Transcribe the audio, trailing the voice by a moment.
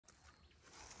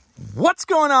What's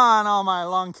going on, all my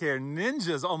lawn care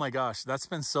ninjas? Oh my gosh, that's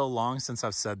been so long since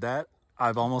I've said that.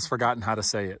 I've almost forgotten how to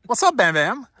say it. What's up, Bam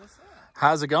Bam? What's up?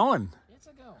 How's it going? It's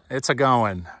a going. It's a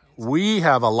going. We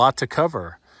have a lot to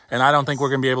cover, and I don't think we're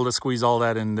going to be able to squeeze all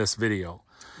that in this video.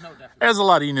 No, definitely. As a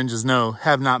lot of you ninjas know,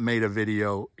 have not made a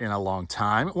video in a long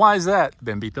time. Why is that,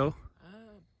 Bambito?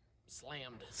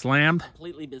 Slammed. Slammed?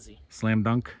 Completely busy. Slam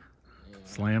dunk? Yeah.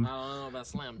 Slam? I don't know about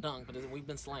slam dunk, but we've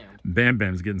been slammed. Bam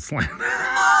Bam's getting slammed.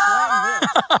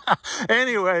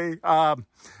 Anyway,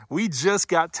 we just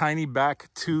got Tiny back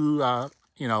to,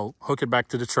 hook it back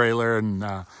to the trailer and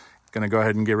going to go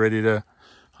ahead and get ready to,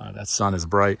 that sun is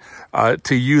bright,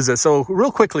 to use it. So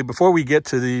real quickly, before we get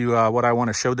to the what I want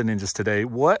to show the ninjas today,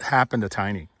 what happened to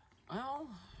Tiny? Well,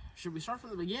 should we start from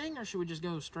the beginning or should we just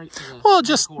go straight to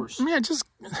the course?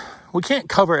 We can't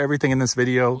cover everything in this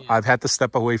video. Yeah. I've had to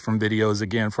step away from videos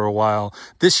again for a while.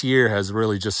 This year has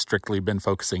really just strictly been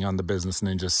focusing on the business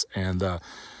ninjas. And,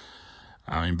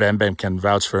 Bam Bam can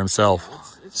vouch for himself.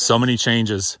 Yeah, it's so many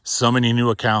changes, so many new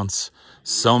accounts,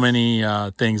 so many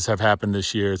things have happened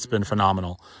this year. It's been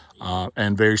phenomenal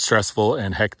and very stressful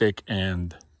and hectic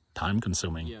and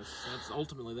time-consuming. Yes,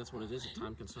 ultimately that's what it is,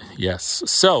 time-consuming. Yes.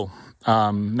 So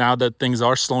now that things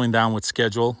are slowing down with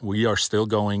schedule, we are still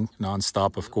going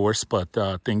nonstop, of course, but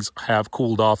things have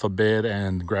cooled off a bit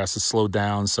and grass has slowed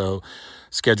down. So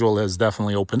schedule has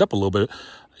definitely opened up a little bit.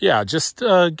 Yeah, just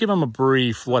give them a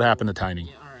brief what happened to Tiny.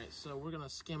 Yeah, all right, so we're going to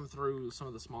skim through some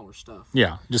of the smaller stuff.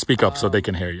 Yeah, just speak up so they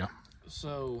can hear you.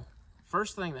 So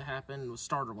first thing that happened was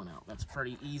starter went out. That's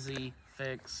pretty easy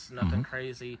fix, nothing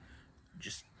crazy,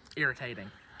 just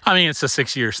irritating. I mean, it's a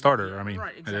 6-year starter. Yeah, I mean,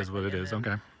 right, exactly. It is what it is.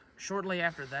 Okay. Shortly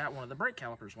after that, one of the brake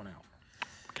calipers went out.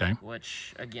 Okay.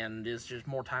 Which, again, is just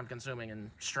more time-consuming and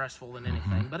stressful than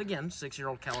anything. But again,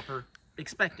 6-year-old caliper,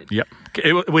 expected. Yep.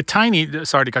 With Tiny,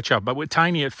 sorry to cut you off, but with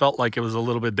Tiny, it felt like it was a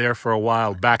little bit there for a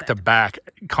while, back to back,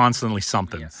 constantly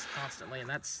something. Yes, constantly, and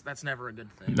that's never a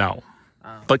good thing. No.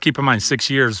 But keep in mind, 6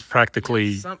 years,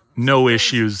 practically no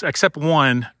issues, except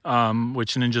one,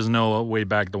 which ninjas know way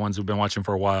back, the ones who've been watching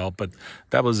for a while. But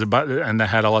that was about, and that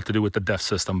had a lot to do with the DEF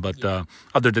system. But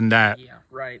other than that. Yeah,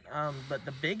 right. But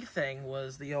the big thing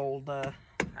was the old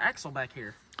axle back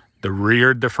here. The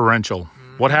rear differential.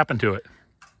 What happened to it?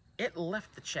 It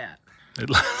left the chat.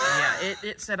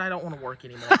 It said, I don't want to work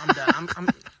anymore. I'm done.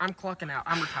 I'm clocking out.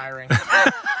 I'm retiring.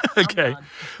 Okay.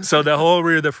 So the whole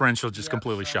rear differential just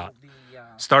completely shot.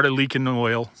 Started leaking the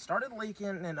oil. Started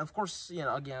leaking, and of course,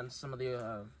 again, some of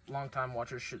the longtime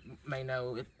watchers may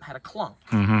know it had a clunk.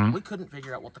 We couldn't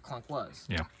figure out what the clunk was.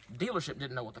 Yeah. Dealership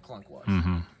didn't know what the clunk was.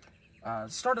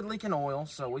 Started leaking oil,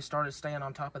 so we started staying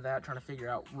on top of that, trying to figure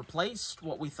out, replaced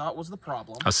what we thought was the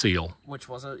problem. A seal. Which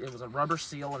was it was a rubber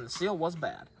seal, and the seal was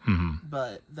bad.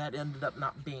 But that ended up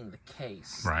not being the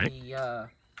case. Right.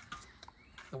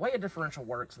 The way a differential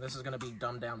works, and this is going to be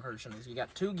dumbed down version, is you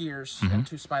got 2 gears and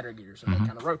 2 spider gears, and they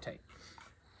kind of rotate.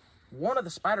 One of the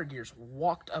spider gears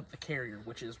walked up the carrier,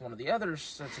 which is one of the other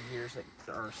sets of gears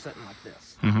that are sitting like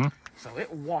this. So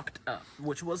it walked up,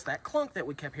 which was that clunk that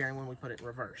we kept hearing when we put it in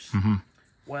reverse.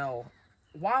 Well,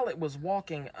 while it was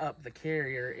walking up the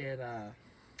carrier, it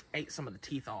ate some of the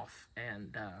teeth off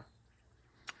and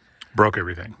broke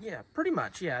everything. Yeah, pretty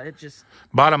much. Yeah, it just.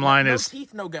 Bottom line is,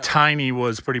 teeth, no go. Tiny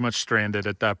was pretty much stranded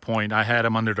at that point. I had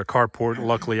him under the carport.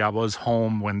 Luckily, I was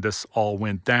home when this all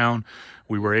went down.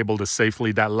 We were able to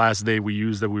safely, that last day we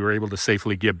used it, we were able to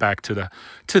safely get back to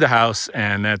the house.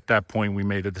 And at that point, we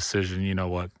made a decision. You know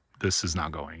what? This is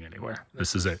not going anywhere.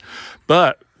 This is it.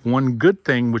 But one good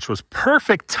thing, which was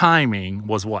perfect timing,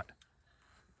 was what?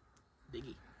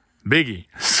 Biggie.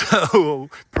 So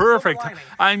perfect.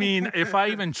 I mean, if I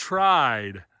even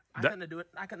tried, I couldn't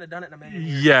have done it in a minute.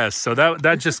 Yes. So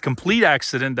that just complete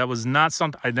accident. That was not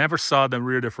something. I never saw the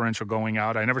rear differential going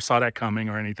out. I never saw that coming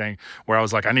or anything where I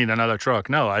was like, I need another truck.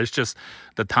 No, it's just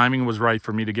the timing was right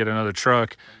for me to get another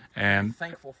truck. And I'm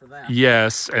thankful for that.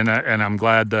 Yes, and I'm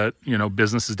glad that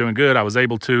business is doing good. I was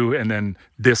able to, and then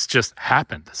this just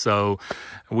happened. So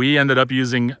we ended up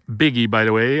using Biggie. By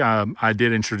the way, I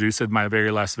did introduce it. My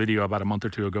very last video about a month or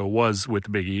two ago was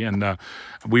with Biggie, and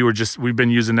we've been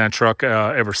using that truck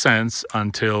ever since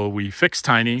until we fixed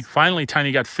Tiny. Finally,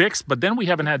 Tiny got fixed, but then we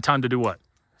haven't had time to do what?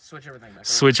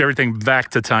 Switch everything back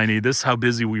to Tiny. This is how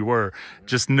busy we were.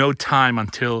 Just no time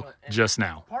until just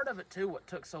now. Part of it, too, what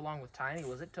took so long with Tiny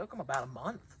was it took them about a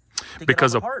month.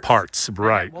 Because of parts,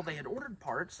 right. Well, they had ordered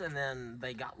parts, and then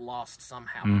they got lost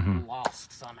somehow.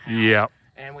 Yeah.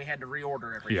 And we had to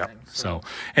reorder everything. Yeah. So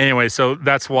anyway, so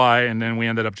that's why, and then we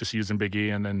ended up just using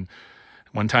Biggie, and then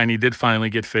when Tiny did finally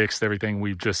get fixed, everything,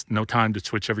 we've just no time to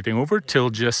switch everything over till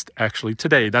just actually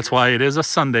today. That's why it is a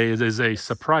Sunday. It is a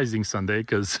surprising Sunday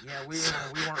because... Yeah, we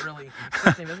weren't really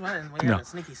expecting this one, and we had a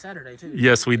sneaky Saturday too.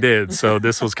 Yes, we did. So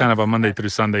this was kind of a Monday through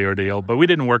Sunday ordeal. But we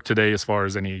didn't work today as far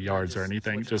as any yards or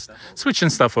anything. Just switching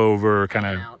stuff over, kind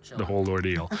of the whole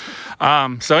ordeal.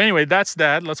 So anyway, that's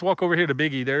that. Let's walk over here to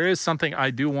Biggie. There is something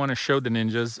I do want to show the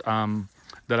ninjas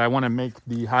that I want to make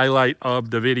the highlight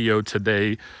of the video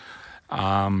today.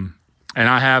 And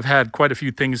I have had quite a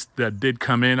few things that did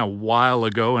come in a while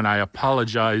ago, and I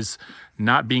apologize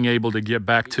not being able to get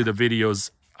back to the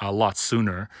videos a lot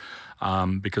sooner,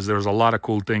 because there's a lot of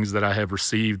cool things that I have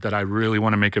received that I really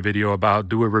want to make a video about,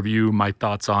 do a review, my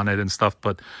thoughts on it and stuff.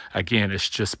 But again, it's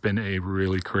just been a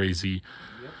really crazy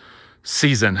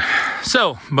season.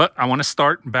 So, but I want to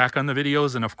start back on the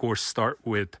videos, and of course start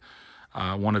with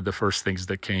one of the first things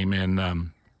that came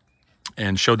in,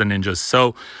 and show the ninjas.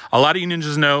 So a lot of you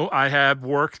ninjas know I have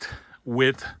worked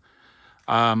with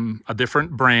a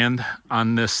different brand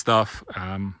on this stuff.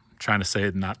 Trying to say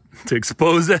it not to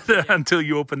expose it until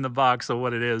you open the box of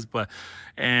what it is, but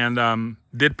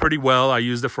did pretty well. I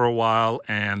used it for a while,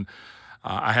 and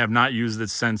I have not used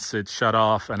it since it shut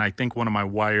off, and I think one of my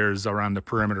wires around the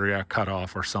perimeter got cut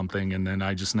off or something, and then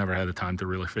I just never had the time to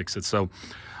really fix it. So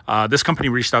this company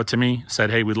reached out to me, said,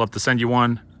 hey, we'd love to send you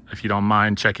one. If you don't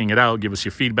mind checking it out, give us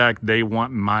your feedback. They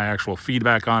want my actual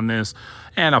feedback on this.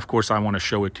 And of course, I want to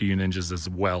show it to you ninjas as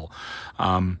well.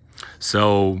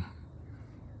 So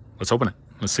let's open it.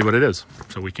 Let's see what it is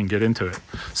so we can get into it.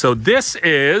 So this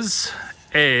is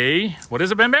a, what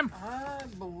is it, Bam Bam? I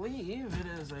believe it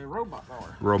is a robot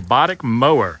mower. Robotic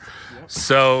mower. Yep.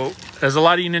 So as a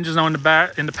lot of you ninjas know, in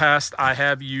the past, I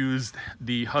have used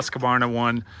the Husqvarna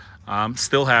one.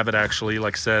 Still have it, actually.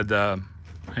 Like I said,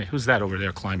 hey, who's that over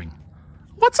there climbing?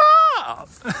 What's up?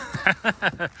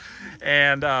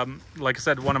 And like I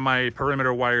said, one of my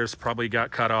perimeter wires probably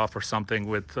got cut off or something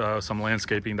with some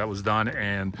landscaping that was done,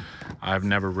 and I've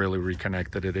never really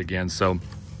reconnected it again. So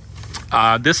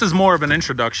this is more of an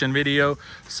introduction video.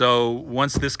 So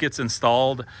once this gets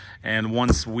installed and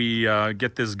once we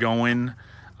get this going,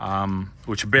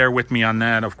 which bear with me on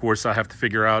that. Of course, I have to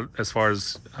figure out as far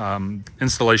as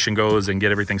installation goes and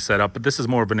get everything set up. But this is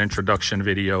more of an introduction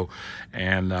video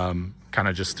and kind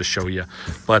of just to show you.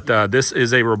 But this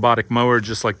is a robotic mower,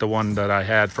 just like the one that I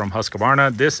had from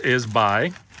Husqvarna. This is by... I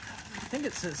think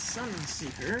it says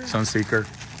SUNSEEKER. SUNSEEKER.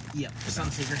 Yep,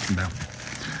 SUNSEEKER. No.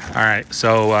 All right,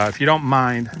 so if you don't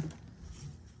mind,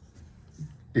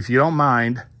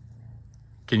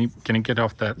 can you get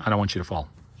off that? I don't want you to fall.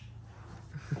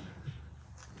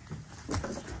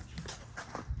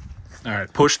 All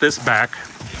right, push this back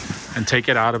and take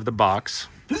it out of the box.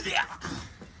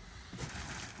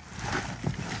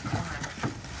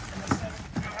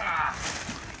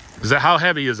 Is that, how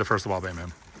heavy is it, first of all, Bam?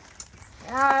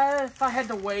 If I had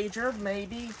to wager,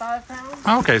 maybe 5 pounds.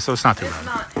 Oh, okay, so it's not too It's bad.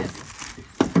 not heavy.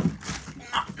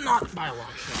 Not by a long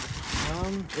shot.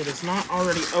 It is not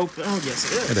already open. Oh,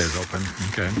 yes, it is. It is open,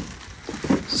 okay.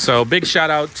 So big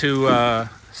shout out to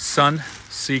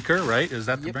SUNSEEKER, right? Is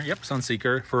that the brand? Yep,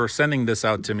 SUNSEEKER, for sending this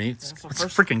out to me. It's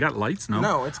freaking got lights, no?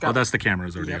 No, it's got... Oh, that's the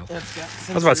camera's ordeal. Yep, it's got sensors.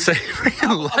 I was about to say,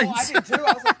 freaking lights. Oh, I did too.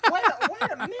 I was like, wait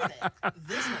a minute.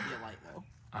 This might be a light, though.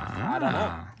 I don't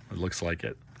know. It looks like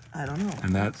it. I don't know.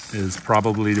 And that is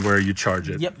probably where you charge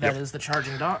it. Yep, that is the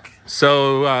charging dock.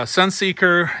 So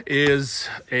SUNSEEKER is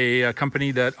a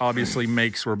company that obviously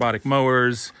makes robotic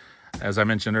mowers. As I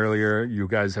mentioned earlier, you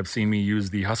guys have seen me use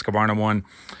the Husqvarna one.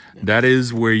 Yep. That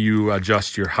is where you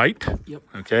adjust your height. Yep.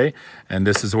 Okay. And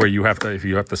this is where you have to, if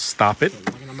you have to stop it.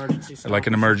 Like an emergency stop. Like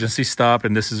an emergency stop.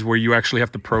 And this is where you actually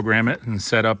have to program it and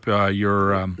set up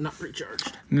your... Not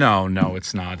pre-charged. No,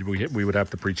 it's not. We would have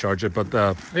to pre-charge it. But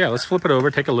yeah, let's flip it over,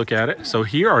 take a look at it. So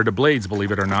here are the blades,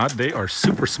 believe it or not. They are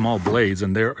super small blades,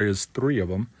 and there is 3 of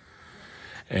them.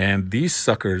 And these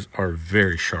suckers are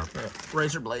very sharp.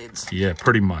 Razor blades. Yeah,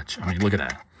 pretty much. I mean, look at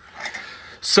that.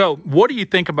 So what do you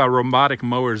think about robotic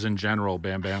mowers in general,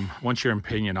 Bam Bam? What's your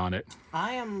opinion on it?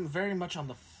 I am very much on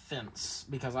the fence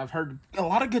because I've heard a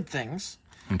lot of good things.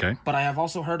 Okay. But I have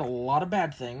also heard a lot of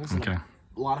bad things. Okay.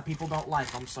 A lot of people don't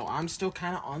like them, so I'm still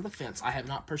kind of on the fence. I have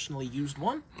not personally used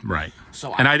one. Right.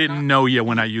 So I didn't know yet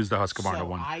when I used the Husqvarna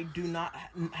one. I do not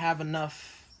have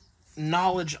enough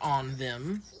knowledge on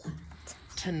them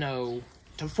to know,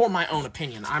 to form my own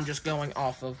opinion. I'm just going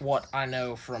off of what I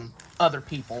know from other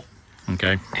people.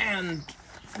 Okay. And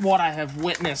what I have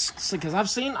witnessed, because I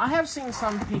have seen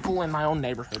some people in my own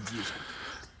neighborhood use it.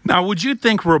 Now, would you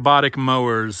think robotic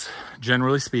mowers,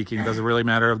 generally speaking, doesn't really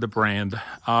matter of the brand,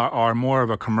 are more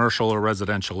of a commercial or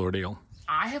residential ordeal?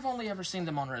 I have only ever seen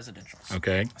them on residentials.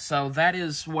 Okay. So that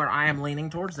is where I am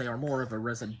leaning towards. They are more of a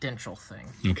residential thing.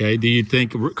 Okay. Do you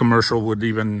think commercial would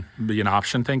even be an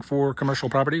option thing for commercial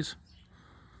properties?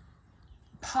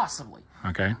 Possibly.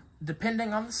 Okay.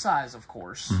 Depending on the size, of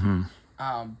course.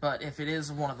 But if it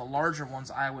is one of the larger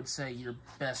ones, I would say your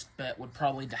best bet would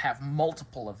probably to have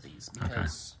multiple of these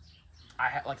because,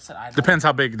 like I said, I don't, depends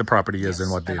how big the property is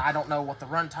and what and I don't know what the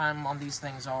runtime on these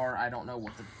things are. I don't know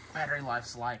what the battery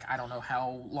life's like. I don't know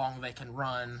how long they can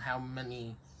run, how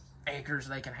many acres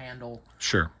they can handle.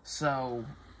 Sure. So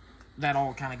that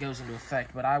all kind of goes into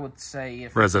effect. But I would say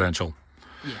if residential,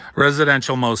 yeah,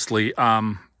 residential mostly.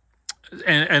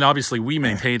 And obviously we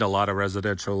maintained a lot of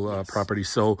residential properties.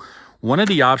 So one of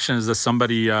the options that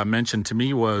somebody mentioned to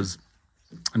me was,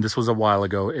 and this was a while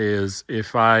ago, is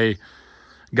if I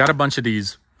got a bunch of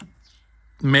these,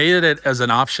 made it as an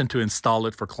option to install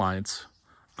it for clients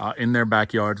in their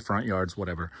backyard, front yards,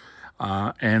 whatever,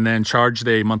 and then charged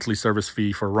a monthly service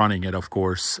fee for running it, of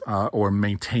course, or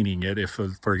maintaining it. If,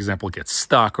 for example, it gets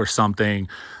stuck or something,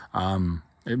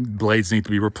 blades need to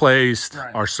be replaced.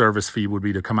 Right. Our service fee would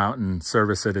be to come out and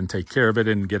service it and take care of it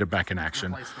and get it back in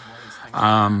action. replace the blades,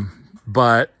 things like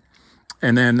that.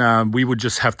 And then we would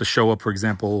just have to show up, for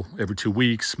example, every 2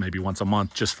 weeks, maybe once a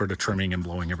month, just for the trimming and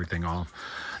blowing everything off.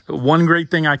 One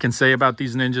great thing I can say about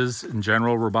these Ninjas, in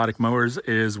general, robotic mowers,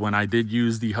 is when I did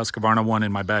use the Husqvarna one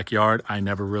in my backyard, I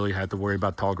never really had to worry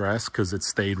about tall grass because it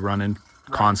stayed running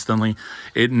constantly.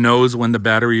 It knows when the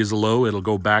battery is low, it'll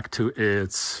go back to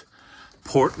its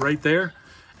port right there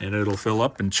and it'll fill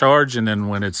up and charge, and then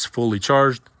when it's fully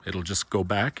charged it'll just go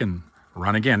back and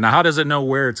run again. Now, how does it know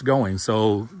where it's going?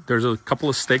 So there's a couple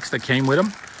of stakes that came with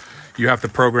them. You have to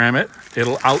program it.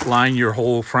 It'll outline your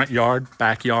whole front yard,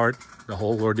 backyard, the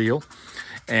whole ordeal,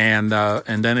 and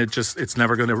then it's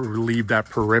never going to leave that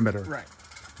perimeter. Right.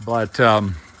 But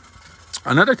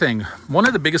another thing, one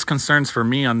of the biggest concerns for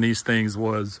me on these things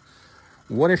was,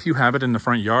 what if you have it in the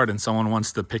front yard and someone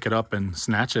wants to pick it up and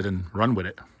snatch it and run with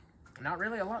it? Not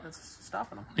really a lot that's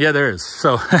stopping them. Yeah, there is.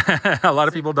 So a lot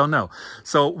of people don't know.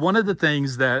 So one of the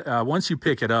things that once you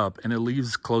pick it up and it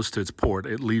leaves close to its port,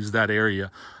 it leaves that area,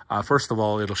 first of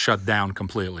all, it'll shut down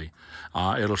completely.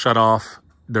 It'll shut off.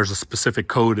 There's a specific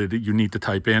code that you need to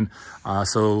type in.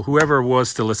 So whoever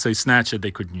was to, let's say, snatch it,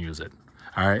 they couldn't use it.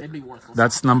 All right. It'd be worthless.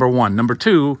 That's number one. Number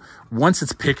two, once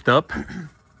it's picked up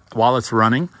while it's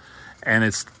running and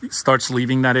it starts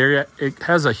leaving that area, it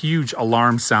has a huge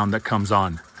alarm sound that comes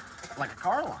on. Like a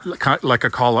car alarm. Like a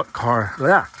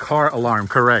car alarm,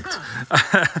 correct.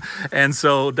 And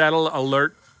so that'll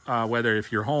alert whether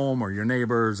if you're home or your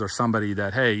neighbors or somebody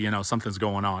that, hey, you know, something's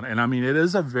going on. And I mean, it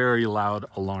is a very loud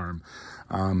alarm.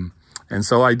 And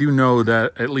so I do know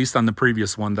that, at least on the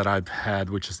previous one that I've had,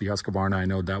 which is the Husqvarna, I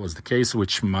know that was the case,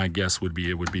 which my guess would be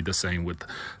it would be the same with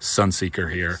SUNSEEKER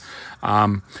here.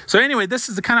 So anyway, this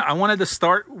is the kind of, I wanted to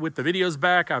start with the videos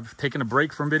back. I've taken a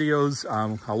break from videos,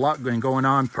 a lot been going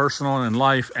on personal in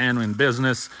life and in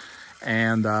business.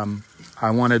 And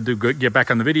I wanted to get back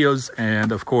on the videos.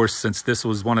 And of course, since this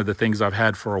was one of the things I've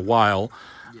had for a while,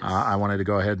 I wanted to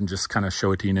go ahead and just kind of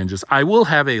show it to you ninjas. I will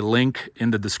have a link in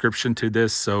the description to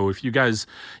this. So if you guys,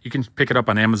 you can pick it up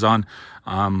on Amazon.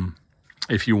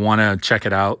 If you want to check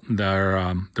it out,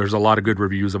 there's a lot of good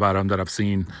reviews about them that I've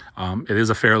seen. It is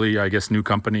a fairly, I guess, new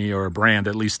company or a brand,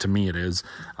 at least to me it is.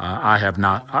 I have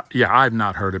not, I've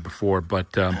not heard it before.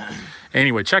 But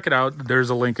anyway, check it out. There's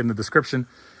a link in the description.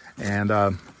 And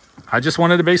I just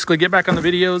wanted to basically get back on the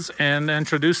videos and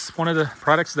introduce one of the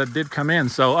products that did come in.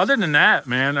 So other than that,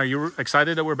 man, are you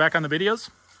excited that we're back on the videos?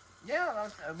 Yeah,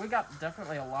 we got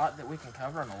definitely a lot that we can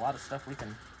cover and a lot of stuff we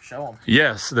can show them.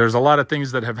 Yes, there's a lot of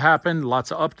things that have happened,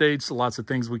 lots of updates, lots of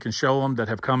things we can show them that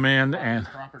have come in, and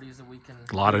properties that we can.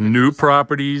 A lot of new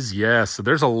properties, yes. So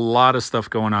there's a lot of stuff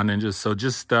going on, ninjas. So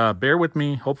just bear with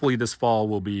me. Hopefully this fall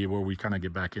will be where we kind of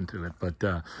get back into it. But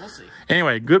we'll see.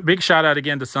 Anyway, big shout out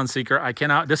again to SUNSEEKER. I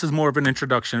cannot. This is more of an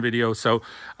introduction video, so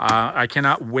I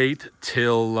cannot wait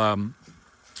till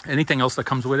anything else that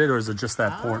comes with it, or is it just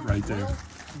that port right there? Well,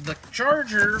 the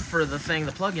charger for the thing,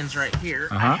 the plug-in's right here.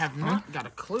 I have not got a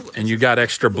clue. And you got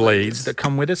extra blades that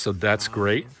come with it, so that's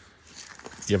great.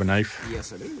 You have a knife?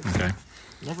 Yes, I do. Okay.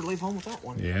 Never leave home without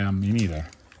one. Yeah, me neither.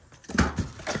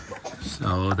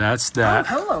 So that's that.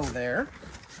 Oh, hello there.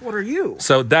 What are you?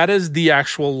 So that is the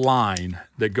actual line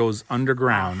that goes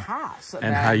underground, So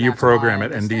and how you program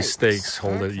it. And these stakes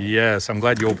hold it. Yes, I'm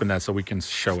glad you opened that so we can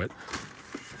show it.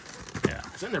 Yeah.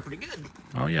 It's in there pretty good.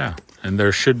 Oh yeah, and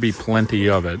there should be plenty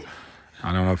of it.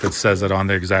 I don't know if it says it on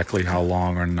there exactly how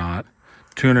long or not.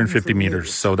 250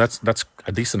 meters. So that's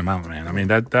a decent amount, man. I mean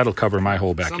that'll cover my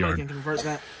whole backyard. Somebody can convert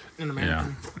that in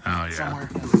American somewhere.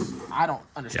 I don't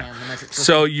understand the metric system.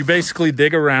 So you basically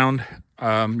dig around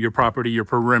your property, your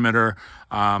perimeter.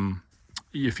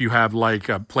 If you have like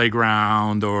a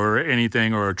playground or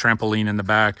anything or a trampoline in the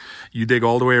back, you dig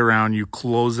all the way around. You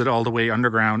close it all the way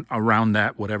underground around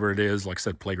that, whatever it is, like I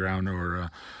said, playground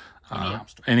or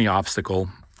any obstacle.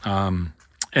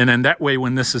 And then that way,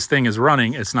 when this thing is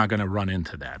running, it's not going to run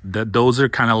into that. Those are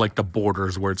kind of like the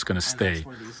borders where it's going to stay. That's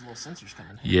where these little sensors come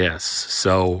in. Yes.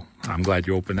 So I'm glad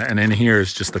you opened that. And in here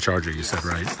is just the charger, you said,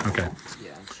 right? Okay.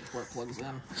 Yeah, it's just where it plugs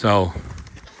in. So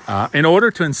in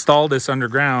order to install this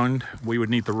underground, we would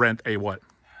need to rent a what?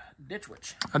 Ditch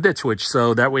witch. A ditch witch.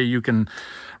 So that way you can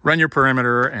run your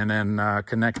perimeter and then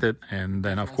connect it. And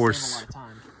then, of course,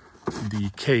 the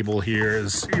cable here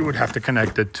is you would have to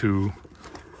connect it to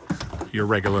your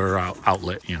regular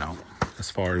outlet, you know, as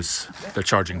far as the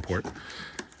charging port.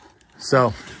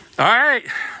 So, all right,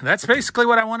 that's basically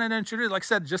what I wanted to introduce. Like I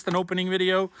said, just an opening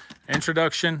video,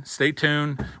 introduction. Stay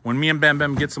tuned. When me and Bam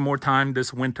Bam get some more time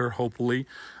this winter, hopefully,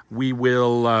 we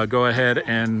will go ahead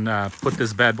and put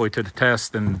this bad boy to the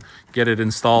test and get it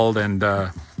installed. And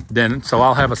then, so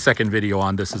I'll have a second video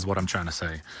on this is what I'm trying to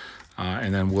say.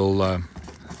 And then we'll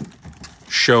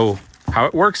show how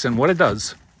it works and what it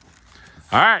does.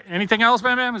 All right. Anything else,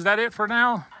 Bam Bam? Is that it for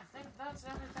now? I think that's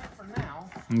everything for now.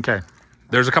 Okay.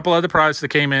 There's a couple other products that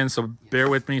came in, so bear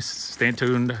with me. Stay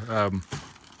tuned.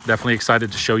 Definitely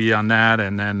excited to show you on that.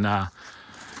 And then,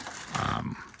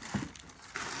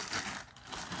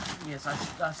 yes, I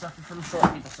suffer from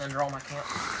short people syndrome. I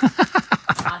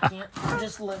can't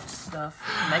just lift stuff.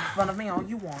 Make fun of me all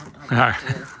you want. all right.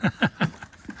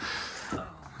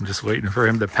 I'm just waiting for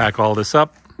him to pack all this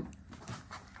up.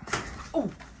 Ooh.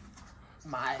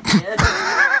 My head.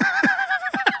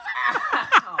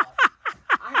 Ow.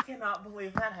 I cannot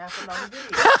believe that happened on the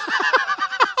video.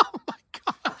 Oh my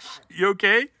gosh. You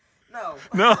okay? No.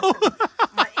 No?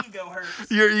 My ego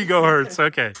hurts. Your ego hurts.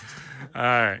 Okay. All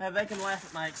right. Now they can laugh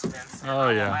at my expense. Oh,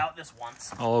 yeah. I'll allow it this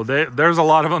once. Oh, there's a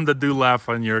lot of them that do laugh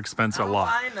on your expense a lot.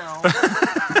 I know.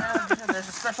 There's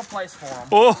a special place for them.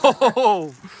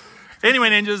 Oh.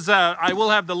 Anyway, ninjas, I will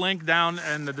have the link down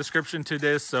in the description to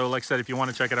this. So, like I said, if you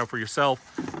want to check it out for yourself.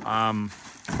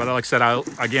 But like I said,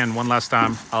 again, one last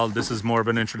time, this is more of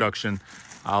an introduction.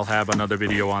 I'll have another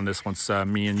video on this once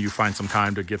me and you find some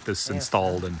time to get this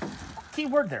installed. And key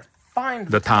word there, find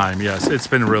the time. Yes, it's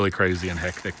been really crazy and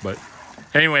hectic. But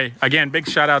anyway, again, big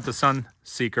shout out to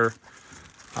SUNSEEKER.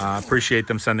 Appreciate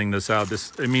them sending this out.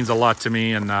 It means a lot to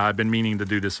me, and I've been meaning to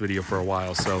do this video for a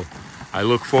while. So I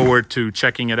look forward to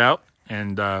checking it out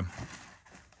and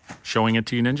showing it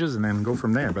to you ninjas and then go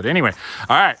from there. But anyway,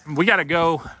 all right, we got to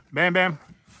go. Bam Bam,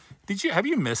 have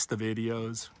you missed the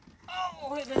videos?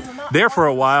 Oh, there for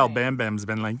a while, Bam Bam's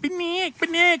been like, Nick.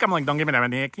 I'm like, don't give me that,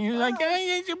 Nick. He's like,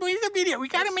 hey, the video. We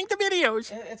got to make the videos.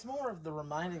 It's more of the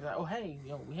reminding that, oh, hey,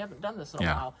 we haven't done this in a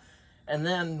while. And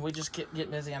then we just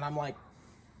get busy, and I'm like,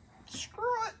 screw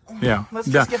it. Yeah. Let's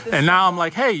just get this. And now I'm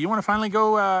like, hey, you want to finally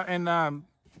go and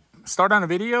start on a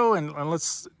video and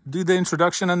let's do the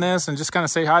introduction on this and just kind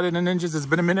of say hi to the ninjas. It's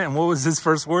been a minute. And what was his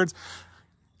first words?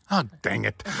 Oh, dang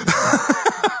it.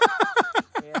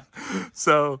 Yeah.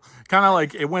 So kind of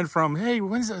like it went from, hey,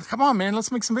 come on, man,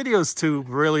 let's make some videos to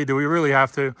really, do we really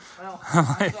have to? Well,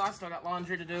 I still got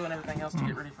laundry to do and everything else to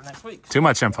get ready for next week. Too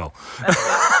much info.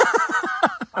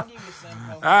 I'll give you some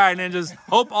info. All right, ninjas.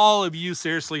 Hope all of you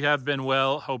seriously have been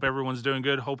well. Hope everyone's doing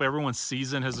good. Hope everyone's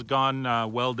season has gone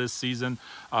well this season.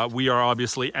 We are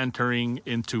obviously entering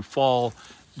into fall.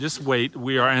 Just wait.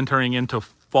 We are entering into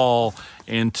fall,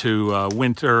 into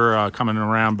winter coming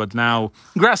around. But now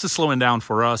grass is slowing down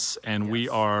for us, and we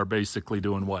are basically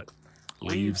doing what?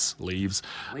 Leaves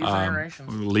and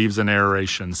aeration. Leaves and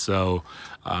aeration. So,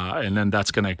 and then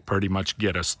that's going to pretty much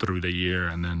get us through the year.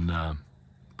 And then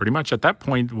pretty much at that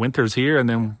point, winter's here, and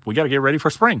then we got to get ready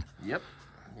for spring. Yep.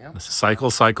 It's a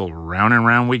cycle, round and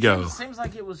round we go. Seems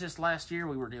like it was just last year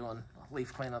we were doing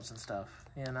leaf cleanups and stuff,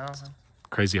 you know?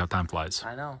 Crazy how time flies.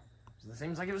 I know. It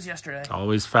seems like it was yesterday. It's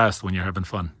always fast when you're having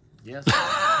fun. Yes.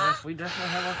 Yes, we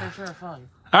definitely have our fair share of fun.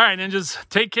 All right, ninjas.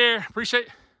 Take care. Appreciate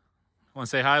it. Want to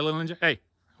say hi, little ninja? Hey,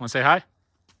 want to say hi?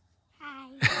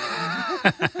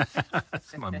 Hi.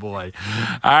 That's my boy.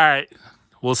 All right.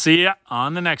 We'll see you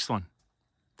on the next one.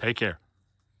 Take care.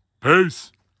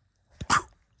 Peace.